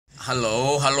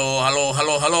Hello.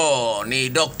 Ni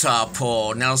Dr.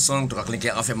 Paul Nelson kutoka kliniki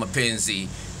ya afya mapenzi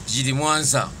jijini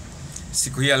Mwanza.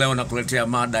 Siku hii leo nakuletea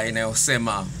mada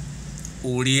inayosema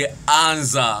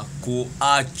ulianza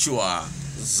kuachwa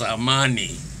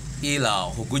zamani ila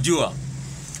hukujua.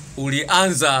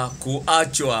 Ulianza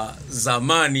kuachwa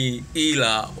zamani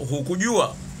ila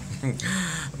hukujua.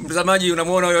 Mtazamaji,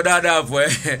 unamuona huyo dada hapo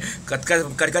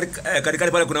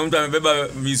katikati pale kuna mtu amebeba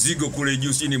mizigo kule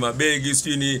juu, si ni mabegi,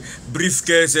 si ni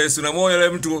briefcases. Unamuona yule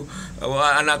mtu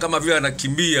ana kama vile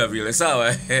anakimbia vile,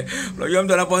 sawa? Unajua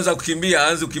mtu anapoanza kukimbia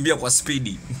aanze kukimbia kwa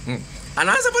speed.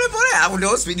 Anaanza pole pole, hapo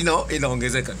ndio speed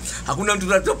inaongezeka. Hakuna mtu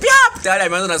tayari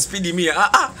ameanza na speed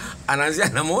 100. Anaanzia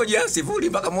na 1 0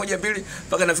 mpaka 1 2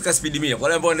 mpaka anafika speed 100. Kwa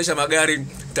wale ambao wanaendesha magari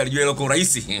mtalijua hilo kwa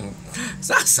urahisi.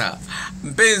 Sasa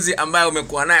mpenzi ambaye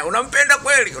umekuwa naye, unampenda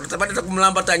kweli, unatamani hata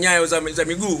kumlamba hata nyayo za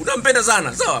miguu, unampenda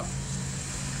sana, sawa?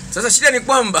 Sasa shida ni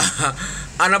kwamba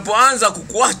anapoanza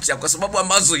kukuacha kwa sababu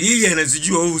ambazo yeye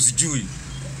anazijua wewe usijui,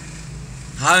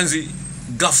 haanzi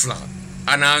ghafla,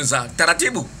 anaanza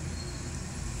taratibu.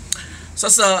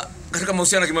 Sasa katika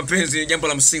mahusiano ya kimapenzi ni jambo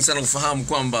la msingi sana ufahamu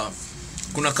kwamba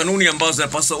kuna kanuni ambazo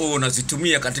zinapaswa wewe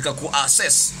unazitumia katika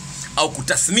kuassess au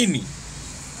kutathmini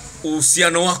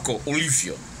uhusiano wako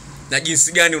ulivyo na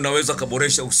jinsi gani unaweza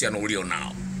kuboresha uhusiano ulio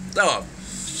nao. Sawa?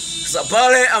 Sasa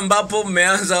pale ambapo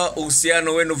mmeanza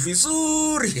uhusiano wenu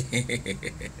vizuri,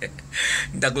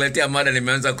 nitakuletea mada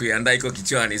nimeanza kuiandaa iko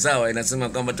kichwani, sawa? Inasema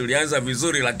kwamba tulianza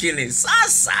vizuri lakini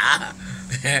sasa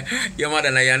hiyo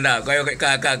mada naiandaa. Kwa hiyo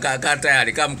kaa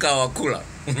tayari kama mkao wa kula.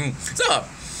 Sawa?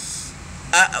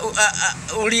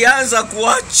 Ulianza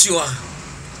kuachwa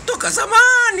toka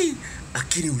zamani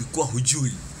lakini ulikuwa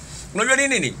hujui. Unajua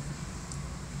nini?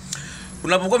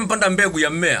 Unapokuwa mpanda mbegu ya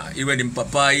mmea, iwe ni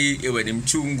mpapai, iwe ni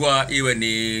mchungwa, iwe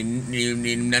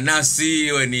ni nanasi,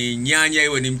 iwe ni nyanya,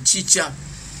 iwe ni mchicha,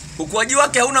 ukuaji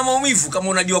wake hauna maumivu kama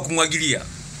unajua kumwagilia.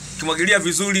 Kumwagilia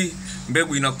vizuri,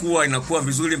 mbegu inakuwa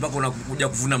vizuri mpaka unakuja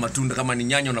kuvuna matunda. Kama ni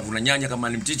nyanya unavuna nyanya, kama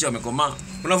ni mchicha umekomaa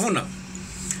unavuna.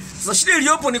 Sasa shida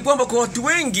iliyopo ni kwamba kwa watu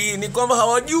wengi ni kwamba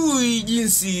hawajui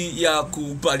jinsi ya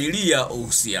kupalilia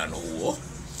uhusiano huo.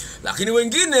 Lakini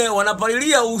wengine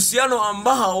wanapalilia uhusiano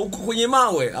ambao uko kwenye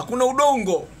mawe, hakuna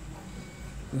udongo.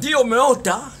 Ndio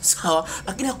umeota, sawa,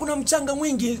 lakini hakuna mchanga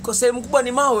mwingi, kwa sehemu kubwa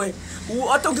ni mawe.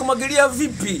 Hata ukimwagilia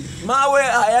vipi, mawe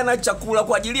hayana chakula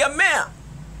kwa ajili ya mmea.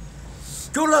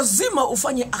 Kwa lazima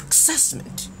ufanye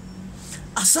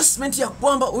assessment ya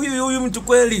kwamba huyu mtu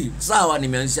kweli, sawa,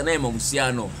 nimeanzisha naye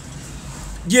mahusiano,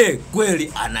 je,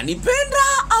 kweli ananipenda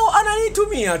au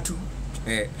ananitumia tu?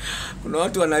 Kuna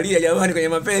watu wanalia jamani kwenye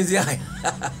mapenzi haya.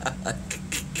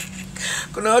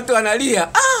 Kuna watu wanalia,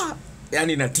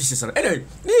 yani inatisha sana. Anyway,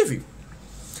 ni hivi.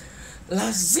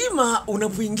 Lazima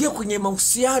unapoingia kwenye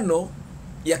mahusiano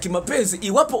ya kimapenzi,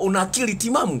 iwapo una akili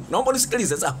timamu, naomba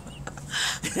unisikilize, sawa?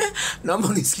 Naomba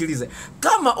unisikilize.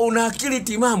 Kama una akili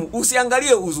timamu,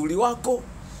 usiangalie uzuri wako,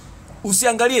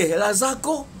 usiangalie hela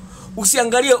zako,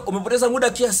 usiangalie umepoteza muda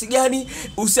kiasi gani,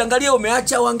 usiangalie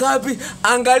umeacha wangapi,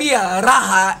 angalia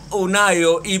raha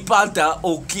unayoipata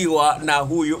ukiwa na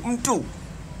huyu mtu.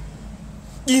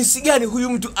 Jinsi gani huyu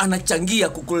mtu anachangia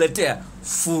kukuletea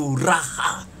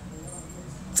furaha.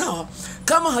 Sawa?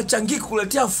 Kama hachangii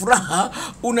kukuletea furaha,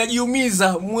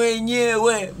 unajiumiza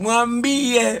mwenyewe,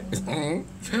 mwambie.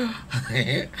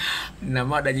 Na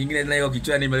mada nyingine nayo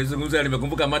kichwani nimezungumza,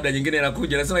 nimekumbuka mada nyingine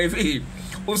inakuja, nasema hivi,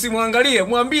 usimwangalie,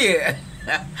 mwambie.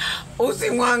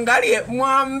 Usimwangalie,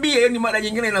 mwambie. Ni mada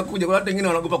nyingine inakuja, kwa watu wengine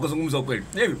wanaogopa kuzungumza ukweli.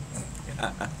 Hivi.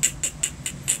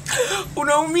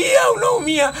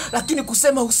 Unaumia lakini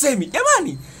kusema usemi.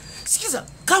 Jamani, sikiza,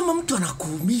 kama mtu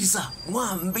anakuumiza,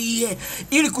 mwambie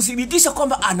ili kuthibitisha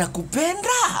kwamba anakupenda.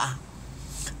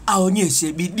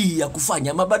 Aonyeshe bidii ya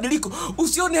kufanya mabadiliko.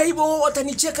 Usione aibu,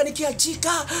 watanicheka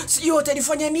nikiachika, sio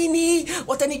watanifanya nini,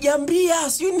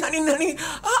 watanijambia, sio nani.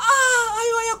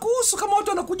 Hayo hayakuhusu. Kama watu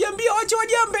wanakujambia, waache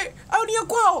wajambe, au ni ya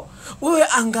kwao. Wewe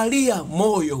angalia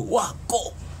moyo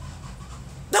wako.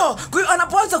 Ndio, kwa hiyo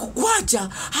anapoanza kukuacha,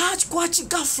 haachi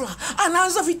ghafla,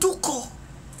 anaanza vituko.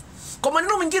 Kwa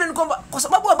maneno mengine ni kwamba kwa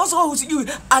sababu ambazo wewe usijui,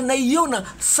 anaiona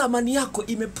thamani yako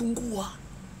imepungua.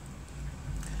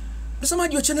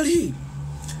 Msamaji wa channel hii,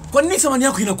 kwa nini thamani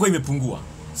yako inakuwa imepungua?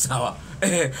 Sawa?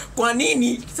 Kwa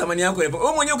nini thamani yako imepungua?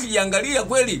 Wewe mwenyewe ukijiangalia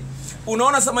kweli,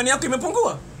 unaona thamani yako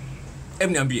imepungua?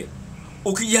 Hebu niambie.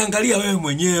 Ukijiangalia wewe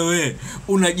mwenyewe,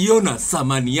 unajiona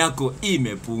thamani yako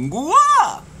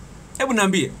imepungua? Hebu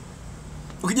niambie.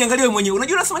 Ukijiangalia wewe mwenyewe,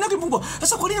 unajiona thamani yako imepungua.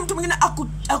 Sasa kwa nini mtu mwingine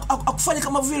akufanya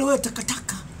kama vile wewe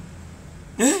takataka?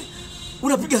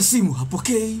 Unapiga simu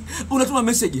hapokei, unatuma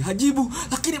message hajibu,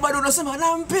 lakini bado unasema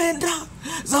nampenda.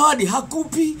 Zawadi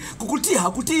hakupi, kukutia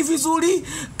hakutii vizuri.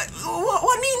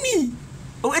 Wa nini?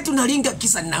 Eti unalinga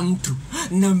kisa na mtu,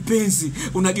 na mpenzi,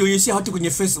 unajionyeshia watu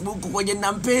kwenye Facebook kwenye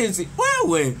na mpenzi.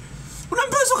 Wewe una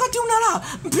mpenzi wakati unalala.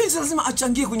 Mpenzi lazima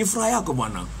achangie kwenye furaha yako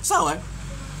bwana. Sawa?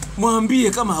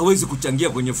 Mwambie kama hawezi kuchangia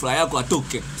kwenye furaha yako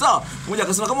atoke. Sawa? Mmoja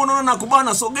akasema kama unaona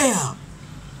nakubana sogea.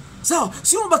 Sawa,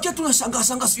 sio mbakia tu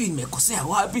unashangaa sijui nimekosea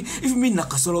wapi, hivi mimi nina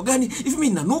kasoro gani, hivi mimi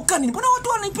nanuka nini, mbona watu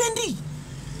wananipendi?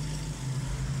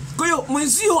 Kwa hiyo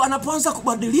mwenzio anapoanza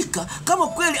kubadilika, kama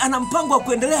kweli ana mpango wa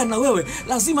kuendelea na wewe,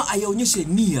 lazima aionyeshe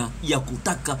nia ya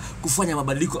kutaka kufanya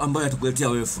mabadiliko ambayo yatakuletea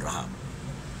wewe furaha.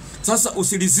 Sasa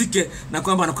usilizike na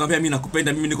kwamba anakuambia mimi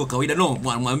nakupenda, mimi niko kawaida. No,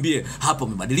 mwambie hapa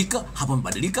umebadilika, hapa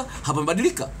umebadilika, hapa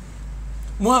umebadilika.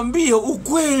 Mwambie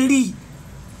ukweli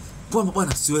kwamba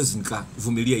bwana siwezi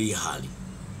nikavumilia hii hali.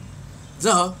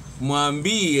 Sawa?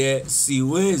 Mwambie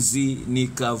siwezi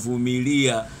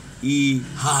nikavumilia hii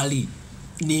hali,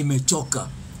 nimechoka.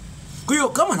 Kwa hiyo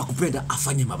kama anakupenda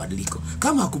afanye mabadiliko.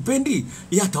 Kama hakupendi,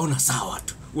 yeye ataona sawa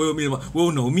tu. Wewe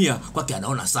unaumia, kwake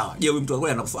anaona sawa. Je, huyu mtu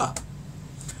kweli anakufaa?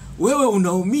 Wewe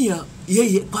unaumia,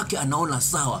 yeye kwake anaona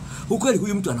sawa. Ukweli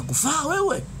huyu mtu anakufaa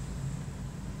wewe?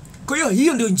 Kwa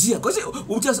hiyo ndio njia. Kwa hiyo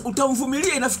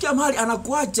utamvumilia, inafikia mahali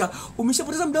anakuacha,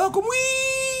 umeshapoteza muda wako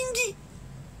mwingi.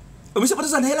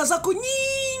 Umeshapoteza na hela zako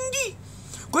nyingi.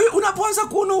 Kwa hiyo unapoanza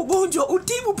kuona ugonjwa,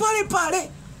 utibu pale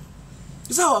pale.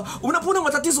 Sawa? Unapoona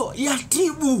matatizo,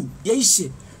 yatibu,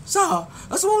 yaishe. Sawa?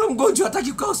 Sasa wewe mgonjwa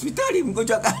hataki kukaa hospitali,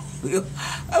 mgonjwa gani huyo?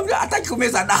 Hataki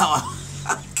kumeza dawa.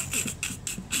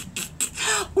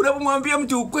 Unapomwambia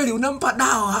mtu ukweli, unampa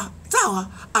dawa. Sawa?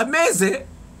 Ameze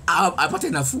apate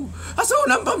nafuu. Sasa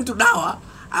unampa mtu dawa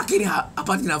lakini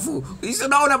apate nafuu. Hizo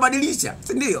dawa unabadilisha,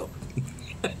 si ndio?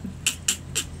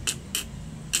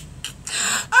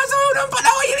 Sasa unampa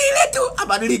dawa ile tu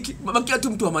abadiliki. Mabakia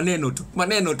tu mtu wa maneno tu.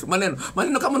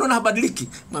 Maneno kama unaona habadiliki,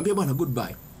 mwambie bwana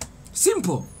goodbye.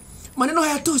 Simple. Maneno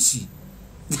hayatoshi.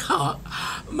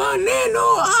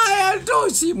 Maneno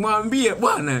hayatoshi. Mwambie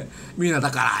bwana mimi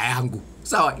nataka raha yangu.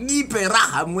 Sawa, nipe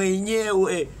raha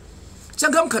mwenyewe.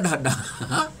 Changamka dada.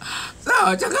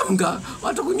 Sawa, changamka.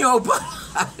 Watu kunyoa upa.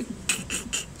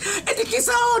 Eti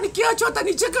kisao nikiacho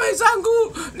atanicheka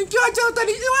wenzangu. Nikiacho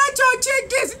ataniwacha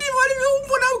wacheke. Sindivyo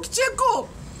alivyoumbwa na ukicheko.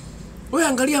 Wewe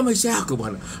angalia maisha yako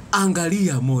bwana.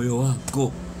 Angalia moyo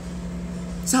wako.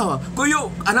 Sawa? Kwa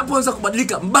hiyo anapoanza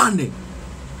kubadilika mbane.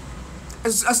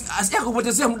 Asija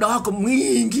kupotezea muda wako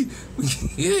mwingi.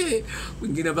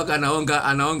 Mwingine mpaka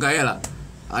anaonga hela.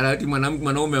 Anati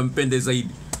mwanaume ampende zaidi.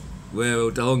 Wewe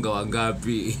utaonga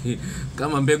wangapi?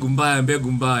 Kama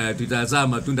mbegu mbaya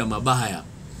tutazama tunda mabaya.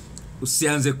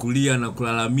 Usianze kulia na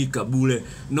kulalamika bure.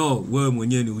 No, wewe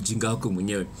mwenyewe ni ujinga wako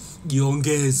mwenyewe.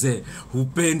 Jiongeze,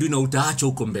 upendwi na utaacha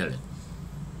huko mbele.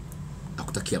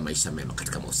 Nakutakia maisha mema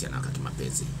katika mahusiano yako ya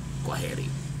kimapenzi. Kwaheri.